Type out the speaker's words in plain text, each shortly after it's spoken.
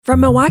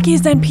From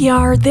Milwaukee's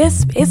NPR,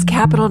 this is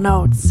Capitol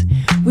Notes.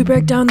 We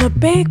break down the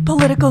big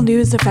political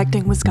news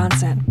affecting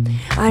Wisconsin.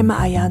 I'm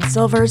Ayan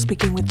Silver,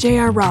 speaking with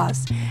J.R.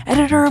 Ross,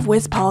 editor of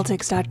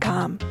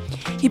WisPolitics.com.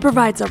 He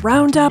provides a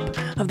roundup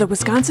of the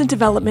Wisconsin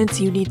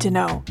developments you need to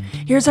know.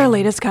 Here's our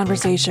latest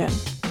conversation.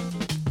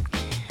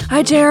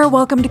 Hi, J.R.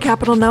 Welcome to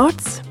Capitol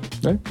Notes.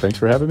 Hey, thanks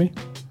for having me.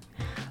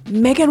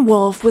 Megan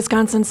Wolfe,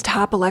 Wisconsin's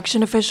top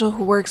election official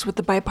who works with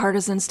the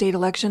Bipartisan State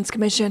Elections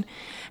Commission,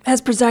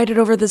 has presided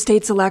over the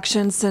state's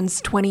elections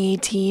since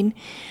 2018.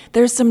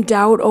 There's some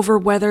doubt over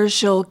whether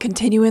she'll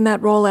continue in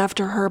that role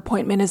after her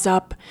appointment is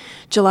up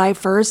July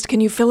 1st. Can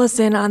you fill us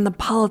in on the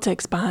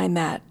politics behind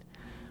that?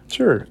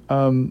 Sure.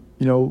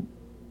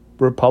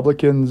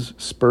 Republicans,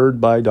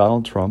 spurred by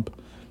Donald Trump,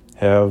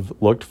 have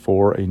looked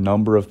for a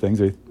number of things,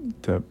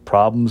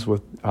 problems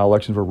with how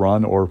elections were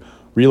run or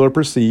real or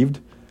perceived,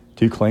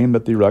 to claim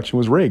that the election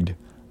was rigged.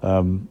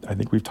 I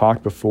think we've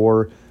talked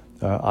before.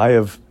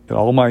 I've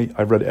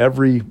read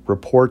every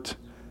report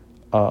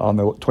on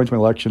the 2020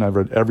 election. I've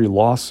read every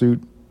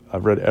lawsuit.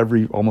 I've read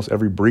almost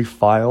every brief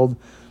filed.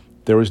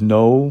 There was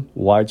no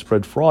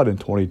widespread fraud in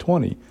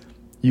 2020.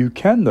 You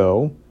can,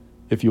 though,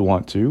 if you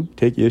want to,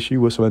 take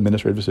issue with some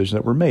administrative decisions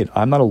that were made.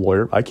 I'm not a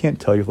lawyer. I can't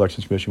tell you if the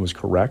Elections Commission was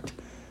correct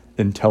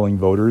in telling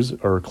voters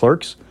or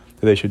clerks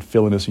that they should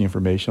fill in this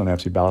information on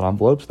absentee ballot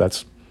envelopes.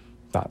 That's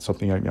not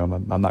something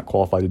I'm not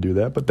qualified to do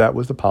that, but that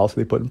was the policy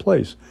they put in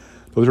place.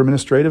 Those are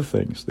administrative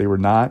things. They were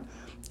not,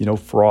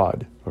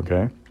 fraud,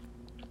 okay?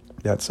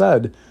 That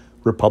said,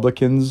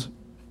 Republicans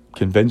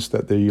convinced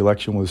that the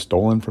election was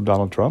stolen from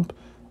Donald Trump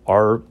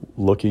are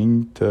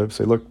looking to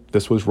say, look,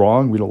 this was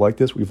wrong. We don't like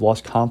this. We've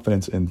lost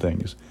confidence in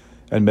things.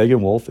 And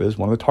Megan Wolfe is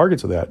one of the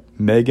targets of that.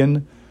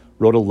 Megan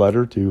wrote a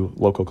letter to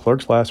local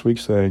clerks last week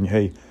saying,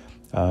 hey,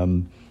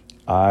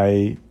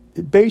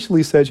 it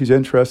basically said she's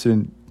interested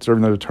in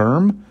serving another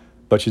term,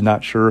 but she's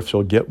not sure if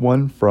she'll get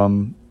one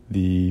from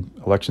the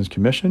Elections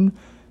Commission.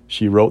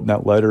 She wrote in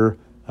that letter,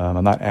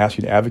 I'm not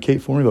asking you to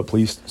advocate for me, but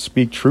please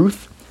speak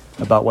truth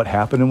about what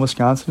happened in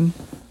Wisconsin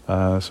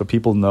so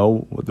people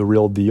know the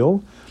real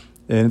deal.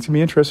 And it's going to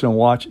be interesting to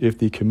watch if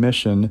the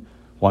commission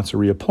wants to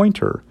reappoint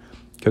her.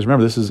 Because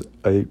remember, this is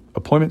an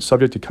appointment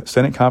subject to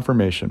Senate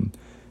confirmation.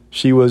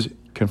 She was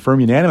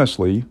confirmed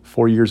unanimously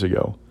 4 years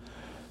ago.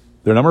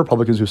 There are a number of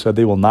Republicans who said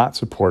they will not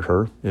support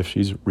her if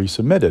she's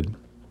resubmitted.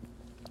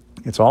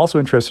 It's also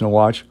interesting to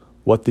watch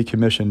what the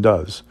commission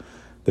does.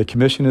 The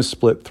commission is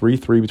split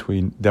 3-3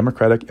 between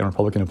Democratic and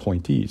Republican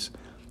appointees.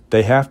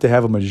 They have to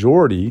have a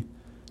majority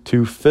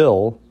to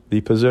fill the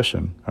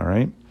position, all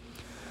right?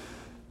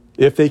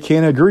 If they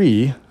can't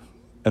agree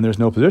and there's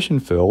no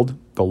position filled,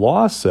 the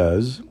law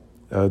says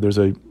there's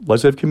a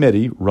legislative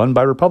committee run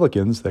by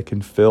Republicans that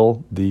can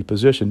fill the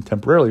position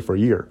temporarily for a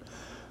year.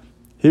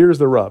 Here's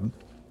the rub.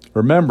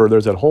 Remember,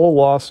 there's that whole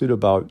lawsuit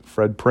about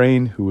Fred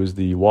Prane, who was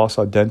the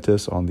Wausau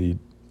dentist on the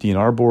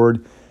DNR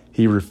board.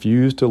 He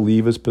refused to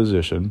leave his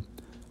position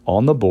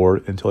on the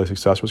board until his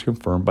successor was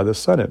confirmed by the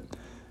Senate.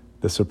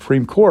 The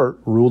Supreme Court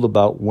ruled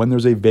about when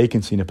there's a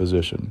vacancy in a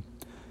position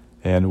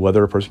and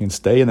whether a person can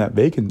stay in that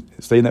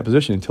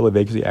position until a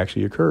vacancy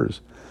actually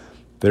occurs.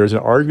 There's an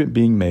argument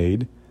being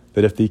made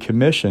that if the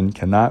commission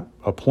cannot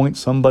appoint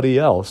somebody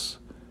else,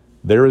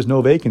 there is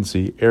no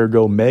vacancy,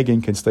 ergo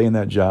Megan can stay in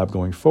that job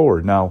going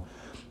forward. Now,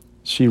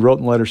 she wrote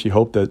in the letter she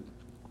hoped that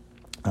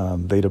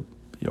they'd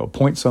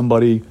appoint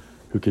somebody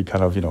who could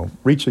kind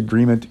of, reach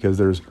agreement, because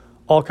there's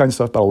all kinds of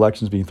stuff about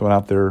elections being thrown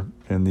out there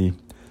in the,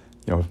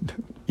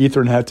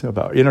 internet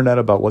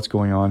about what's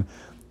going on.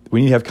 We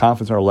need to have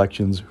confidence in our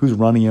elections. Who's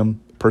running them?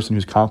 A person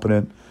who's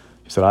competent.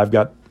 He said, I've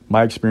got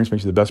my experience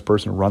makes you the best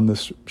person to run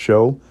this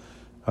show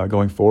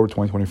going forward,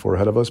 2024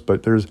 ahead of us.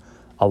 But there's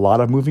a lot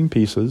of moving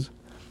pieces,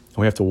 and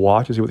we have to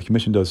watch and see what the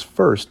commission does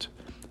first.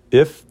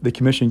 If the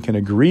commission can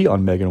agree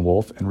on Megan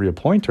Wolfe and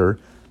reappoint her,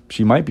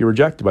 she might be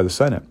rejected by the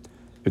Senate.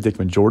 If they take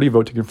a majority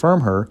vote to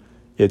confirm her,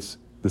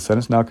 the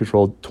Senate's now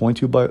controlled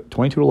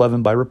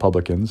 22-11 by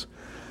Republicans.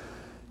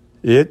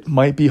 It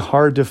might be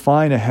hard to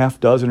find a half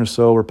dozen or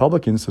so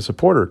Republicans to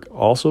support her,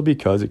 also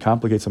because it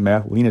complicates the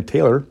math. Lena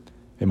Taylor,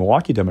 a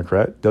Milwaukee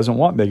Democrat, doesn't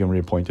want Megan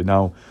reappointed.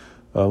 Now,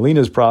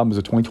 Lena's problem is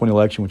the 2020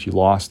 election when she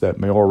lost that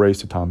mayoral race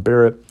to Tom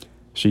Barrett.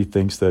 She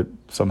thinks that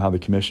somehow the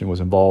commission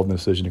was involved in the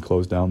decision to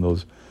close down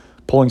those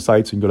polling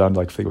sites and go down to,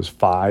 I think it was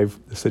 5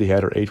 the city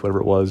had, or 8, whatever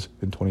it was,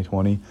 in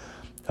 2020.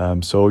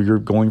 So you're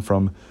going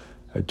from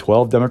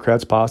 12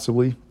 Democrats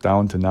possibly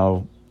down to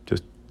now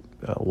just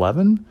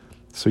 11.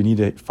 So you need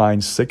to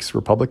find 6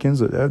 Republicans.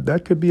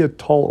 That could be a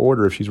tall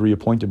order if she's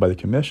reappointed by the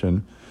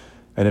commission.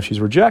 And if she's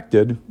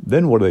rejected,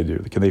 then what do?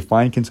 Can they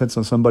find consensus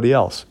on somebody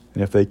else?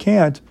 And if they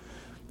can't,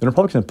 then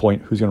Republicans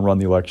appoint who's going to run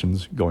the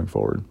elections going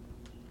forward.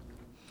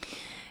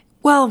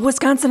 Well,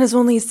 Wisconsin is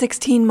only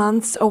 16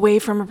 months away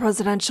from a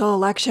presidential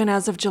election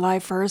as of July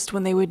 1st,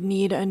 when they would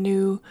need a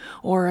new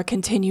or a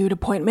continued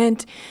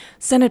appointment.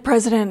 Senate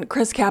President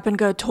Chris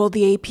Kapenga told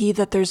the AP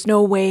that there's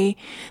no way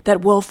that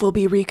Wolfe will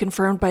be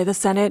reconfirmed by the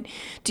Senate.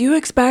 Do you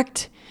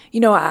expect,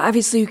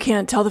 obviously you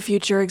can't tell the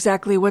future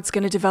exactly what's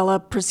going to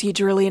develop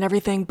procedurally and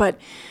everything, but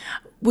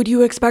would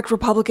you expect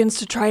Republicans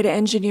to try to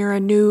engineer a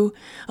new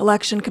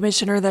election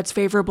commissioner that's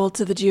favorable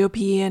to the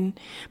GOP and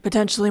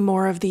potentially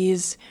more of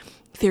these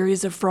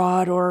theories of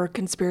fraud or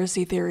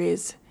conspiracy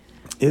theories?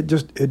 It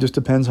just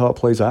depends how it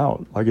plays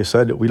out. Like I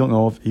said, we don't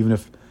know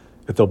if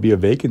there'll be a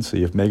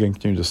vacancy if Megan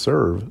continues to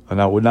serve. And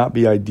that would not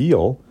be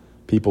ideal,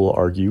 people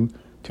argue,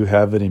 to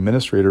have an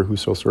administrator who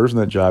still serves in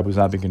that job who's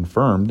not been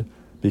confirmed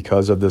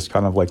because of this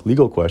kind of like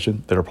legal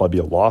question. There'll probably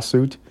be a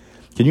lawsuit.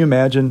 Can you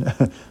imagine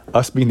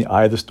us being the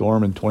eye of the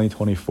storm in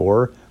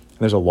 2024 and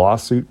there's a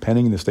lawsuit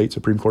pending in the state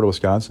Supreme Court of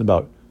Wisconsin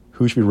about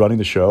who should be running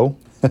the show?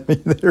 I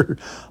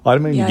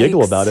don't even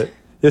giggle about it.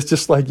 It's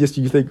just like, you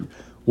think,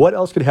 what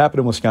else could happen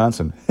in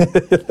Wisconsin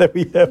that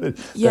we haven't,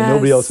 that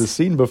nobody else has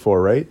seen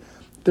before, right?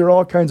 There are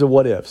all kinds of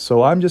what ifs.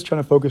 So I'm just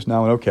trying to focus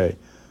now on, okay,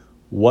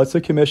 what's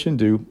the commission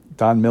do?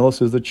 Don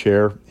Millis is the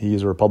chair.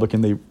 He's a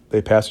Republican.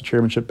 They passed the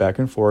chairmanship back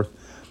and forth.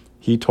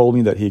 He told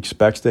me that he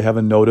expects to have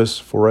a notice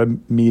for a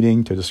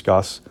meeting to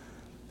discuss the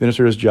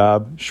administrator's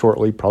job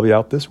shortly, probably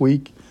out this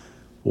week.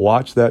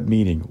 Watch that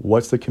meeting.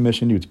 What's the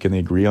commission do? Can they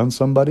agree on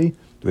somebody?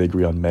 Do they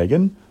agree on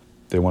Megan? Do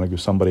they want to go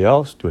somebody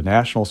else? Do a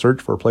national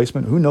search for a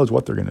replacement? Who knows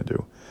what they're going to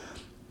do?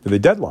 Do they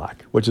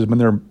deadlock, which has been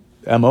their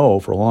MO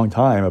for a long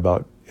time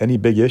about any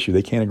big issue?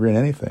 They can't agree on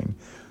anything.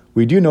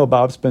 We do know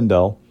Bob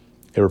Spindell,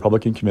 a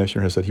Republican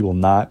commissioner, has said he will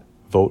not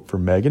vote for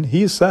Megan.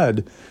 He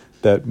said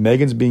that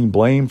Megan's being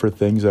blamed for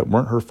things that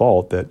weren't her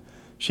fault, that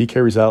she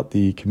carries out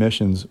the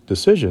commission's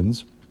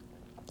decisions.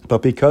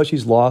 But because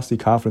she's lost the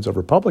confidence of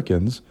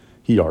Republicans,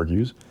 he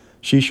argues,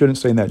 she shouldn't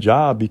stay in that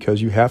job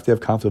because you have to have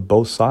confidence of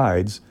both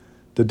sides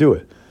to do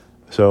it.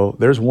 So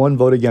there's one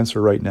vote against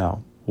her right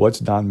now. What's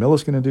Don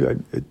Millis going to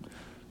do?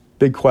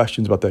 Big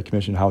questions about that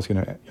commission, how it's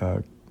going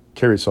to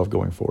carry itself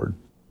going forward.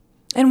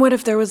 And what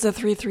if there was a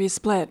 3-3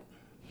 split?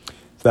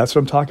 That's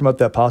what I'm talking about,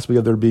 that possibility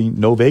of there being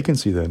no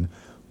vacancy then.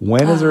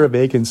 When is there a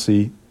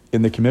vacancy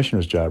in the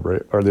commissioner's job,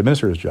 right, or the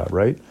administrator's job,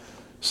 right?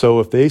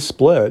 So if they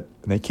split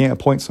and they can't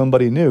appoint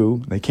somebody new,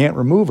 and they can't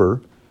remove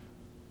her,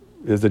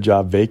 is the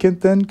job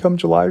vacant then come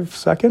July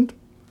 2nd?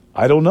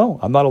 I don't know.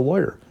 I'm not a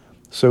lawyer.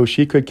 So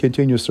she could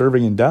continue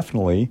serving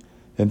indefinitely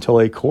until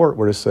a court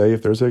were to say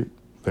if there's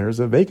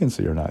a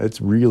vacancy or not. It's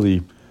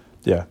really,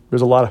 there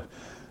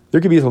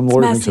could be some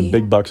lawyers making some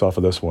big bucks off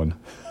of this one.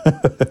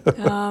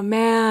 Oh,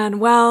 man.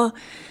 Well,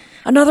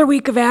 another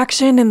week of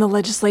action in the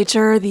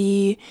legislature.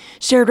 The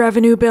shared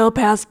revenue bill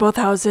passed both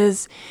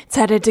houses. It's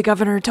headed to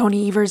Governor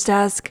Tony Evers'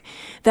 desk.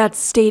 That's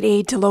state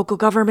aid to local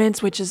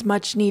governments, which is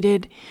much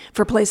needed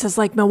for places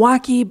like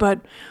Milwaukee, but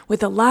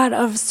with a lot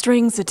of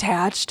strings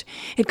attached.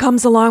 It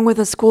comes along with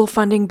a school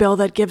funding bill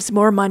that gives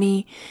more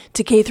money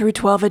to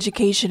K-12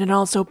 education and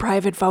also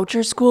private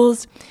voucher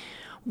schools.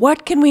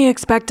 What can we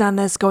expect on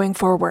this going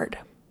forward?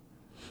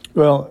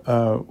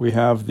 Well, we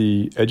have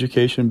the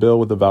education bill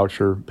with the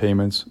voucher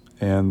payments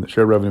and the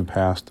shared revenue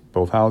passed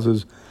both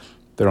houses.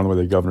 They're on the way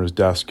to the governor's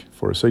desk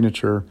for a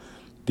signature.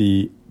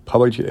 The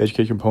public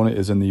education component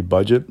is in the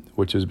budget,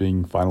 which is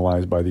being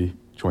finalized by the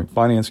Joint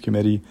Finance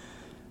Committee.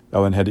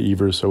 That'll then head to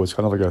Evers. So it's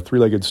kind of like a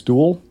three-legged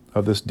stool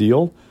of this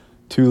deal.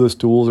 Two of the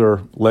stools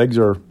or legs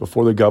are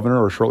before the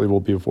governor or shortly will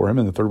be before him,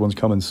 and the third one's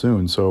coming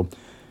soon. So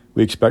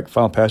we expect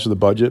final passage of the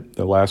budget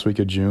the last week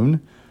of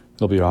June.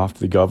 It'll be off to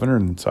the governor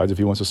and decides if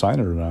he wants to sign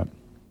it or not.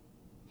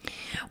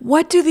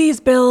 What do these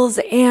bills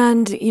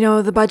and,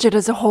 the budget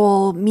as a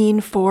whole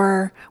mean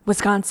for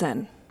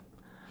Wisconsin?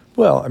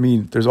 Well, I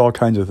mean, there's all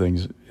kinds of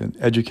things. In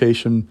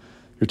education,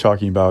 you're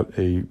talking about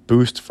a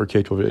boost for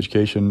K-12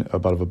 education,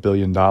 about $1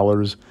 billion.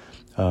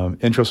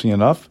 Interestingly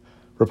enough,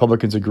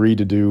 Republicans agreed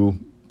to do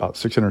about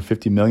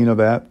 $650 million of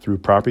that through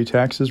property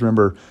taxes.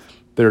 Remember,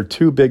 there are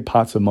two big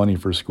pots of money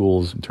for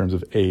schools in terms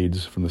of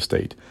aids from the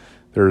state.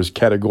 There's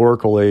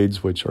categorical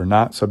aids, which are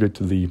not subject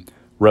to the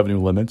revenue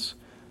limits.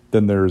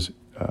 Then there's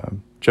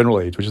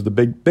general aids, which is the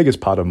biggest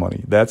pot of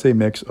money. That's a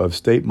mix of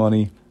state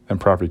money and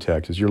property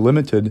taxes. You're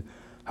limited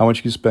how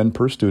much you spend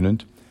per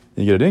student,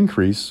 and you get an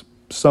increase.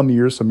 Some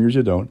years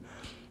you don't.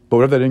 But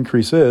whatever that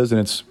increase is, and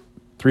it's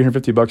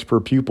 $350 per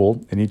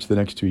pupil in each of the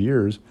next 2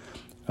 years,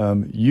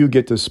 you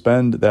get to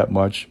spend that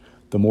much.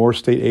 The more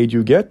state aid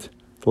you get,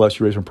 the less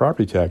you raise from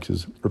property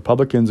taxes.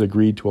 Republicans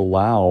agreed to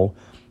allow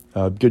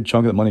a good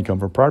chunk of that money come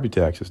from property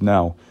taxes.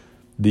 Now,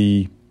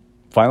 the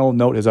final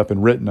note has not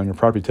been written on your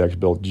property tax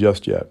bill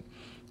just yet.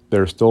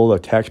 There's still a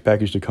tax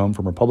package to come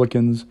from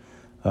Republicans.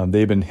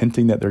 They've been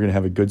hinting that they're going to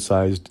have a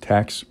good-sized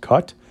tax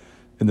cut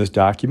in this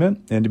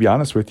document. And to be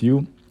honest with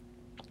you,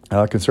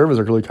 conservatives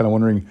are really kind of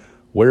wondering,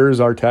 where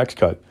is our tax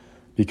cut?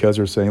 Because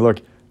they're saying,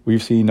 look,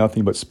 we've seen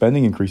nothing but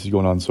spending increases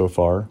going on so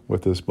far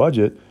with this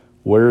budget.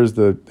 Where is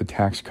the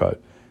tax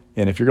cut?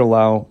 And if you're going to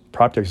allow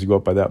prop taxes to go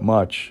up by that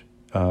much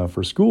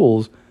for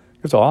schools,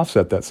 you have to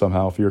offset that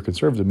somehow if you're a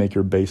conservative to make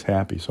your base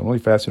happy. So I'm really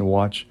fascinated to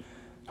watch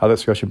how that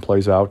discussion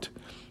plays out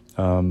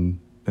in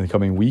the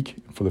coming week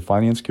for the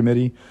Finance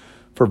Committee.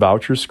 For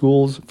voucher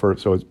schools,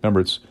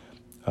 it's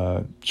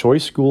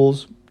choice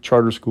schools,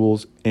 charter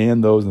schools,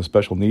 and those in the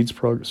special needs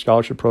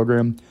scholarship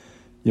program.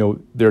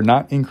 They're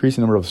not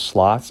increasing the number of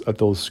slots at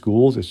those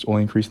schools. It's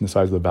only increasing the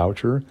size of the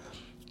voucher.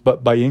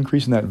 But by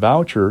increasing that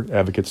voucher,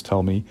 advocates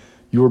tell me,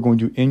 you are going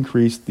to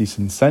increase this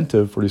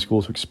incentive for these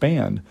schools to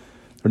expand.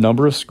 There are a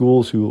number of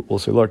schools who will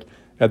say, look,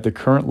 at the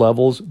current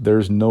levels,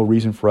 there's no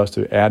reason for us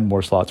to add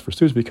more slots for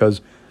students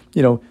because,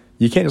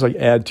 you can't just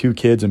add 2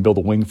 kids and build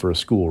a wing for a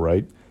school,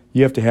 right?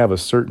 You have to have a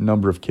certain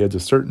number of kids, a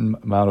certain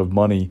amount of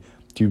money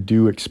to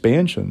do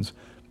expansions.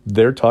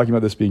 They're talking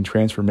about this being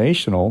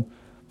transformational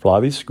for a lot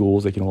of these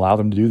schools. They can allow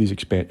them to do these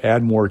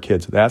add more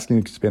kids. That's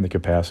going to expand the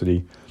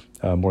capacity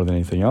more than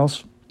anything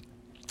else.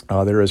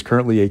 There is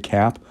currently a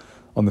cap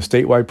on the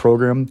statewide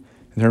program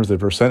in terms of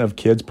the percent of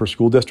kids per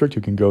school district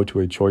who can go to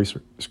a choice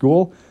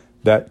school.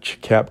 That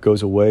cap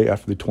goes away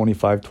after the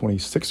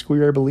 25-26 school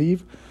year, I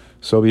believe.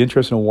 So it'll be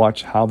interesting to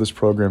watch how this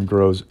program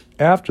grows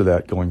after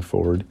that going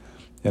forward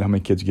and how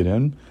many kids get in.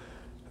 And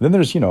then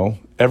there's,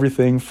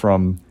 everything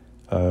from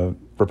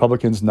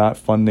Republicans not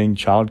funding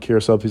child care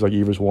subsidies like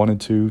Evers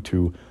wanted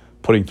to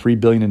putting $3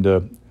 billion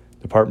into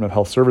Department of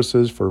Health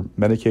Services for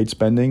Medicaid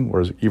spending,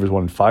 whereas Evers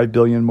wanted $5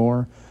 billion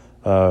more.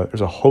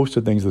 There's a host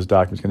of things this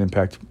document's going to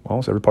impact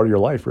almost every part of your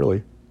life,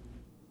 really.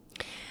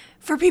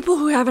 For people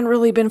who haven't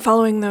really been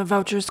following the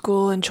voucher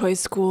school and choice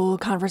school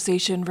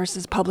conversation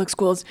versus public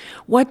schools,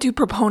 what do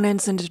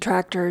proponents and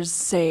detractors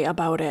say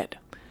about it?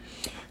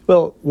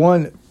 Well,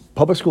 one,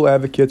 public school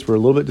advocates were a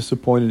little bit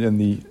disappointed in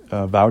the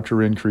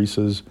voucher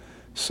increases,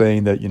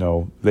 saying that,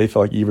 they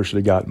felt like Evers should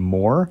have gotten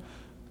more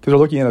because they're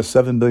looking at a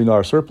 $7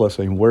 billion surplus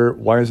saying,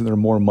 why isn't there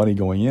more money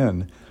going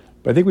in?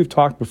 But I think we've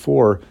talked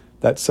before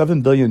that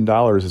 $7 billion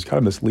is kind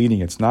of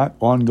misleading. It's not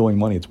ongoing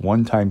money. It's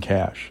one-time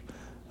cash.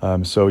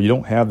 So you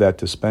don't have that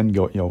to spend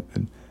year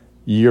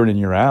in and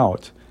year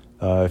out.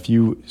 If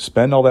you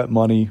spend all that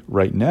money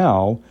right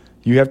now,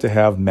 you have to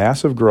have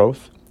massive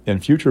growth in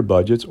future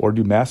budgets or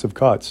do massive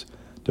cuts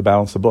to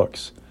balance the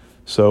books.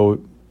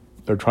 So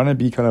they're trying to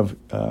be kind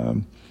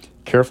of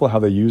careful how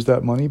they use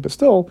that money. But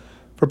still,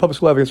 for public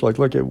school advocates,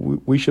 look,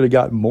 we should have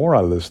gotten more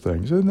out of those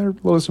things. And they're a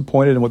little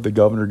disappointed in what the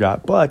governor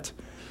got. But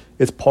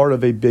it's part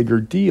of a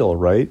bigger deal,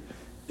 right?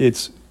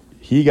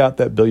 He got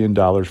that $1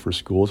 billion for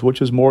schools,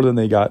 which is more than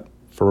they got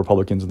for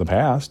Republicans in the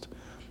past.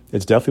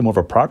 It's definitely more of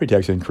a property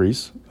tax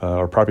increase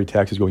or property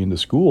taxes going into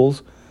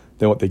schools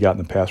than what they got in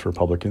the past for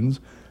Republicans.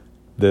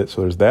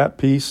 So there's that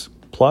piece,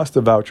 plus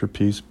the voucher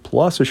piece,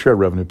 plus a shared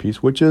revenue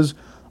piece, which is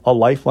a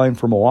lifeline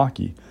for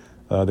Milwaukee.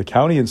 The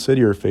county and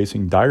city are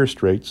facing dire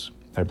straits.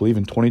 I believe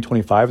in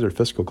 2025 is their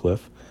fiscal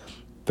cliff.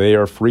 They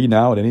are free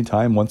now at any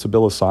time once a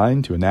bill is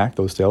signed to enact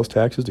those sales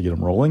taxes to get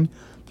them rolling,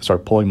 to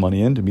start pulling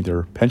money in to meet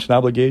their pension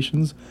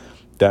obligations.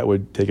 That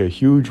would take a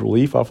huge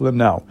relief off of them.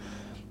 Now,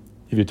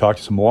 if you talk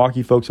to some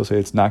Milwaukee folks, they'll say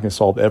it's not going to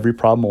solve every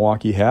problem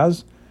Milwaukee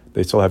has.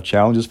 They still have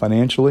challenges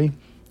financially.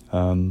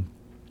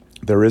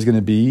 There is going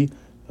to be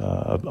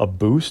a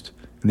boost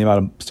in the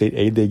amount of state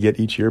aid they get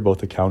each year, both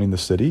the county and the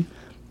city.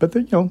 But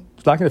it's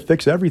not going to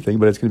fix everything,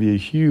 but it's going to be a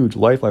huge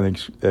lifeline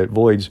that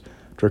avoids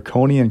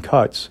draconian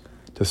cuts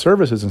to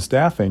services and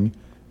staffing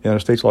in our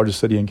state's largest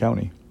city and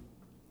county.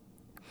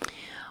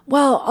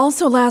 Well,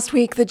 also last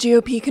week, the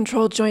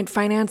GOP-controlled Joint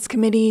Finance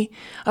Committee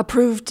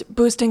approved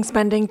boosting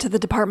spending to the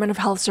Department of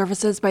Health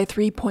Services by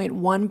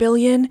 $3.1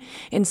 billion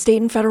in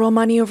state and federal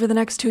money over the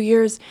next 2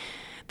 years.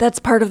 That's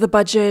part of the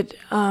budget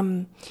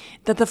that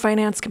the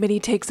Finance Committee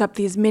takes up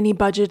these mini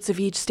budgets of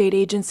each state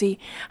agency.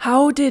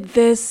 How did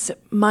this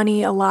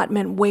money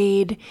allotment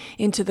wade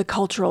into the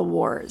cultural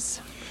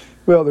wars?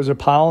 Well, there's a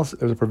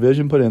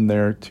provision put in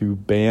there to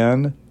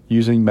ban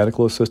using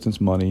medical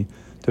assistance money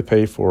to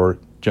pay for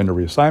gender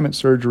reassignment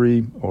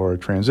surgery or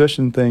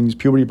transition things,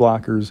 puberty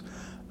blockers.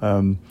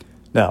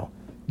 Now,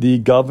 the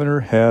governor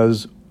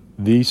has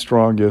the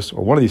strongest,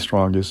 or one of the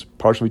strongest,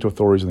 partial veto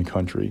authorities in the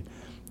country.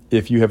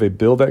 If you have a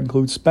bill that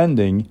includes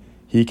spending,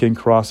 he can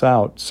cross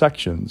out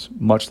sections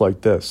much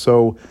like this.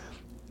 So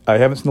I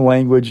haven't seen the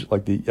language,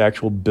 like the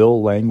actual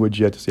bill language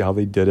yet to see how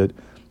they did it.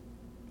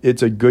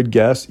 It's a good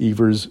guess.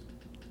 Evers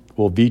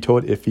will veto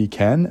it if he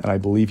can, and I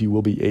believe he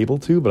will be able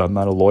to, but I'm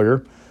not a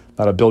lawyer,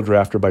 not a bill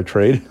drafter by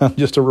trade. I'm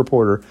just a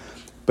reporter.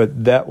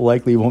 But that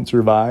likely won't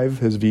survive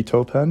his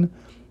veto pen.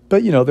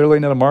 But, they're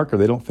laying out a marker.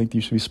 They don't think you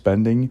should be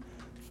spending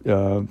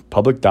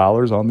public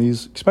dollars on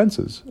these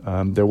expenses.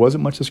 There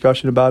wasn't much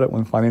discussion about it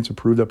when finance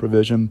approved that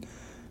provision,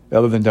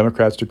 other than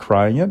Democrats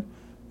decrying it.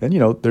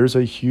 And, there's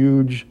a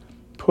huge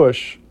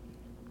push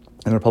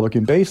in the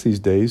Republican base these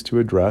days to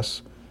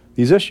address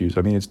these issues.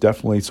 I mean, it's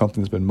definitely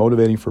something that's been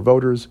motivating for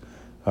voters,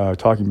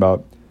 talking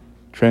about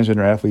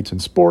transgender athletes in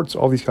sports,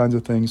 all these kinds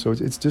of things. So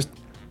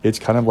it's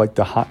kind of like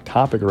the hot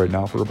topic right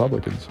now for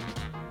Republicans.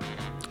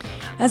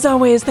 As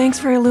always, thanks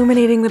for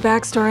illuminating the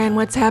backstory on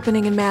what's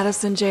happening in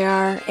Madison,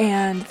 JR,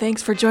 and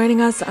thanks for joining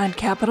us on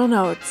Capitol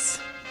Notes.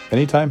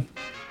 Anytime.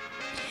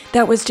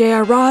 That was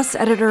J.R. Ross,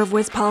 editor of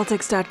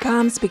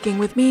WizPolitics.com, speaking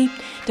with me,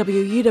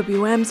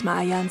 WUWM's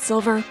Maayan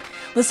Silver.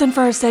 Listen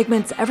for our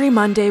segments every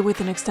Monday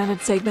with an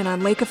extended segment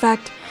on Lake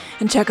Effect,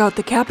 and check out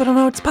the Capitol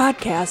Notes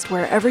podcast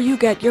wherever you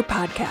get your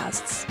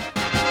podcasts.